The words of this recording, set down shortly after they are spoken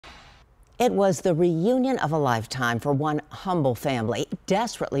It was the reunion of a lifetime for one humble family,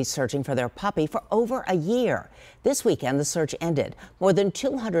 desperately searching for their puppy for over a year. This weekend, the search ended more than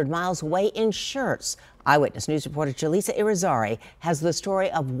 200 miles away in Schertz. Eyewitness News reporter Jaleesa Irizarry has the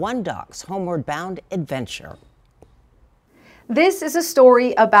story of one dog's homeward bound adventure. This is a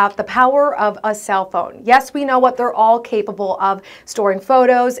story about the power of a cell phone. Yes, we know what they're all capable of: storing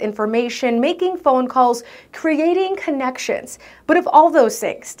photos, information, making phone calls, creating connections. But if all those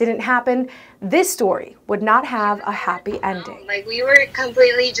things didn't happen, this story would not have a happy ending. Like, we were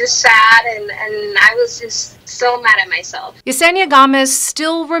completely just sad, and I was just so mad at myself. Yesenia Gomez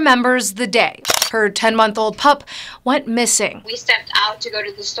still remembers the day her 10-month-old pup went missing. We stepped out to go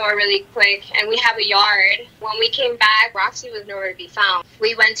to the store really quick, and we have a yard. When we came back, Roxy was nowhere to be found.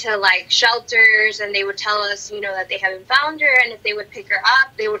 We went to like shelters, and they would tell us, that they haven't found her, and if they would pick her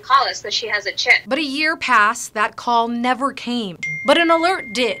up, they would call us because she has a chip. But a year passed, that call never came. But an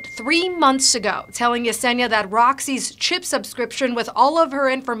alert did 3 months ago, telling Yesenia that Roxy's chip subscription with all of her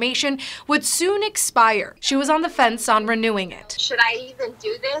information would soon expire. She was on the fence on renewing it. Should I even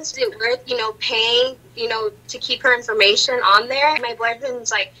do this? Is it worth, paying, to keep her information on there? My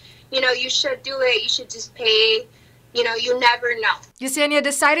boyfriend's like, you should do it. You should just pay. You never know. Yesenia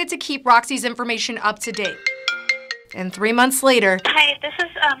decided to keep Roxy's information up to date. And 3 months later... Hi, this is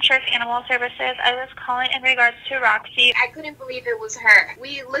Schertz Animal Services. I was calling in regards to Roxy. I couldn't believe it was her.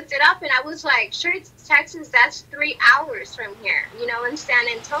 We looked it up, and I was like, Schertz, Texas, that's 3 hours from here, in San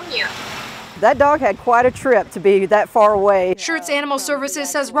Antonio. That dog had quite a trip to be that far away. Schertz Animal Services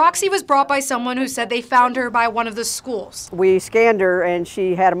says Roxy was brought by someone who said they found her by one of the schools. We scanned her, and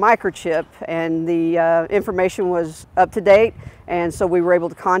she had a microchip, and the information was up to date, and so we were able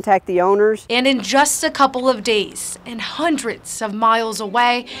to contact the owners. And in just a couple of days, and hundreds of miles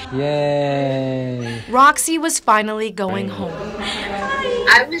away, yay, Roxy was finally going home.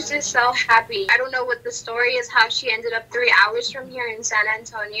 I was just so happy. I don't know what the story is, how she ended up 3 hours from here in San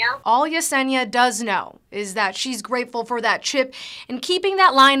Antonio. All Yesenia does know is that she's grateful for that chip and keeping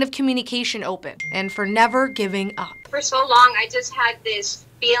that line of communication open, and for never giving up. For so long, I just had this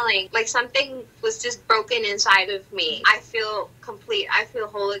feeling like something was just broken inside of me. I feel complete. I feel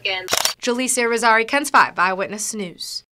whole again. Jaleesa Irizarry, KENS 5 Eyewitness News.